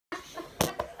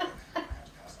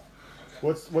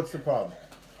What's the problem?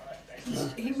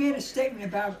 He made a statement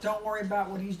about don't worry about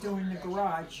what he's doing in the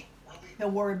garage.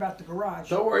 He'll worry about the garage.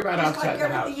 Don't worry about Just outside like the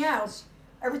house. everything else.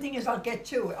 Everything is I'll get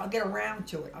to it. I'll get around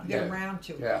to it. I'll get around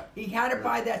to it. Yeah. He had to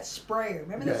buy that sprayer.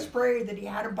 Remember that sprayer that he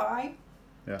had to buy?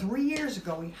 Yeah. 3 years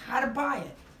ago, he had to buy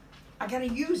it. I got to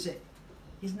use it.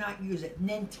 He's not using it.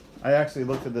 Nint. I actually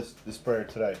looked at the sprayer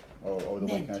today, over the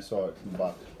weekend. I saw it in the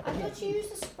box. I thought you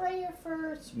used a sprayer for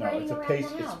No, spraying it's a around paste.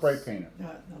 the It's house. spray painter. No,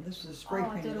 this is a spray Oh,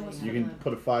 I paint. thought it was- You can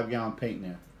put a 5-gallon paint in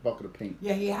there, bucket of paint.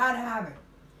 Yeah, he had to have it.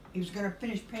 He was going to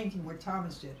finish painting what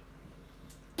Thomas did.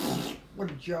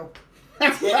 What a joke.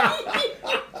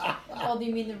 Oh, do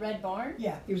you mean the red barn?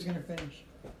 Yeah, he was going to finish.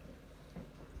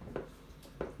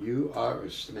 You are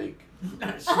a snake.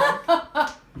 Not a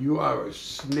snake. You are a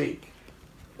snake.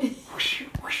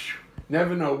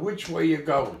 Never know which way you're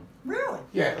going. Really?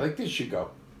 Yeah, like this you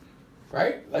go.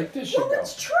 Right? Like this you Well, go.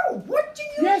 that's true. What do you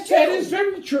Yes, do? that is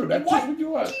very true. That's just What what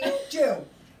you are. do you do?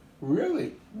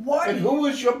 Really? What? And who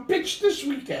was your bitch this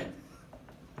weekend?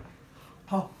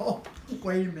 Oh,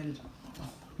 wait a minute. Oh,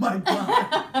 my God.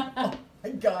 Oh, my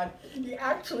God. He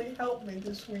actually helped me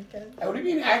this weekend. What do you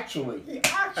mean, actually? He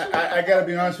actually I gotta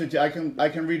be honest with you. I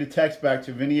can read a text back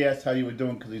to Vinny. Asked how you were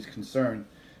doing because he's concerned,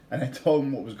 and I told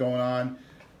him what was going on,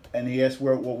 and he asked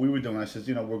what we were doing. I says,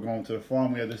 we're going to the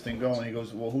farm. We have this thing going. He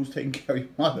goes, well, who's taking care of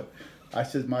your mother? I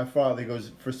says, my father. He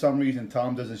goes, for some reason,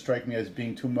 Tom doesn't strike me as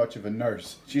being too much of a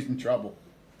nurse. She's in trouble.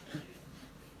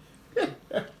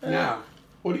 Now,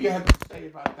 what do you have to say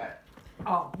about that?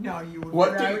 Oh, no, you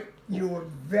What were do you were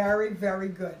very, very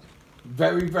good.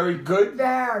 Very, very good?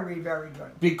 Very, very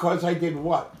good. Because I did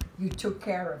what? You took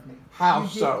care of me. How you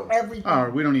did so? Everything. Oh,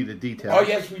 we don't need the details. Oh,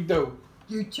 yes, we do.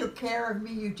 You took care of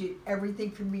me. You did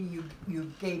everything for me.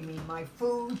 You gave me my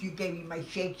food. You gave me my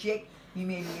shake. You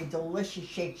made me a delicious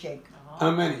shake.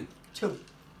 How many? 2.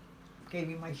 Gave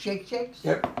me my shakes.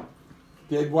 Yep.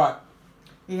 Did what?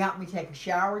 He helped me take a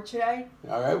shower today.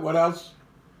 All right, what else?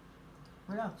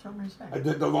 What else? What am I I saying?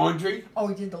 did the laundry, Oh,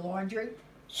 he did the laundry,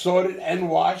 sorted and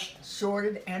washed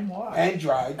sorted and washed. and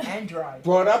dried. And dried.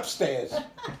 Brought upstairs.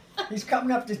 He's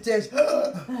coming up the stairs.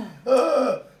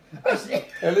 I said,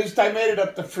 At least I made it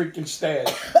up the freaking stairs.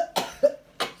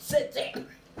 sit there.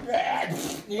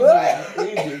 Easy, now,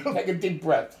 easy. Take a deep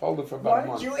breath. Hold it for about a Why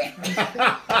month. did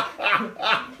you?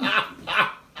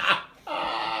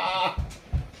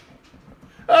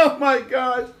 Oh my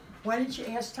God! Why didn't you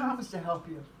ask Thomas to help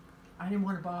you? I didn't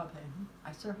want to bother him.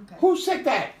 I said, okay. Who said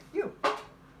that? You.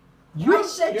 You, I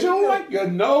said you to know you. what? Your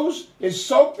nose is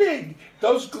so big.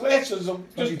 Those glasses are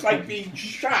just like being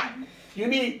shot. You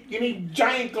need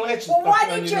giant glasses. Well, to why put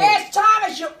on didn't you your nose. ask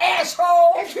Thomas, you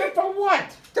asshole? Ask him for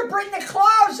what? To bring the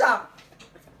clothes up.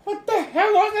 What the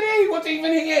hell? Look at it. He wasn't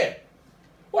even here.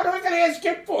 What am I going to ask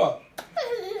him for?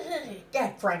 Yeah,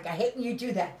 Frank, I hate when you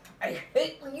do that. I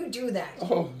hate when you do that.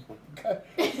 Oh, my God.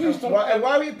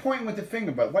 Why were you pointing with the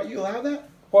finger? But what, you allow that?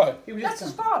 What? He was That's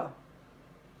his father.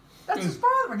 That's his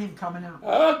father and him coming out.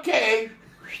 Okay.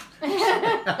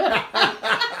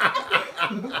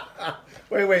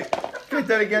 Wait. Get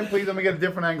that again, please. Let me get a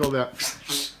different angle of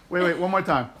that. Wait. One more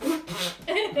time.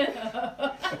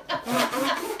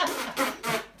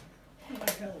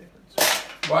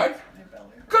 What?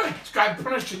 Good. This guy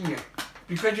punishing you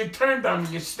because you turned on me,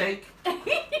 you steak.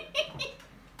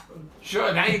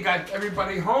 Sure, now you got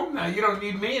everybody home now. You don't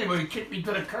need me anymore. You kick me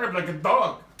to the curb like a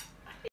dog.